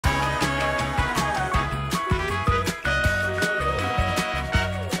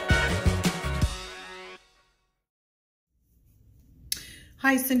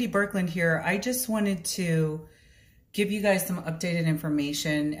Hi, Cindy Birkland here. I just wanted to give you guys some updated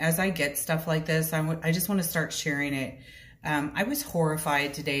information. As I get stuff like this, I just want to start sharing it. I was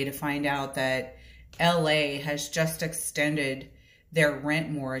horrified today to find out that LA has just extended their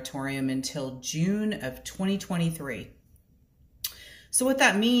rent moratorium until June of 2023. So what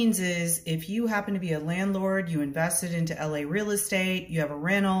that means is if you happen to be a landlord, you invested into LA real estate, you have a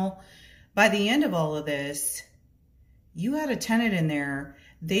rental, by the end of all of this, you had a tenant in there,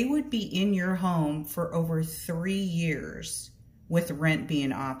 they would be in your home for over 3 years with rent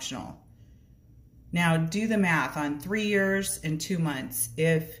being optional. Now do the math on 3 years and 2 months.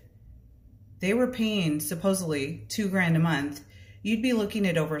 If they were paying supposedly $2,000 a month, you'd be looking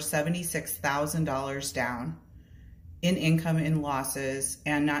at over $76,000 down in income and losses,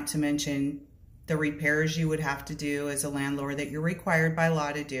 and not to mention the repairs you would have to do as a landlord that you're required by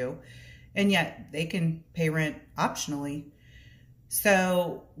law to do. And yet they can pay rent optionally.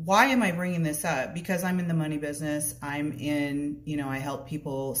 So why am I bringing this up? Because I'm in the money business. I'm in, I help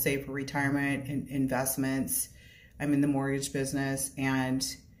people save for retirement and investments. I'm in the mortgage business, and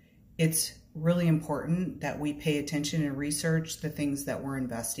it's really important that we pay attention and research the things that we're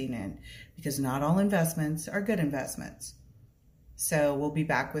investing in, because not all investments are good investments. So we'll be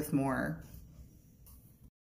back with more.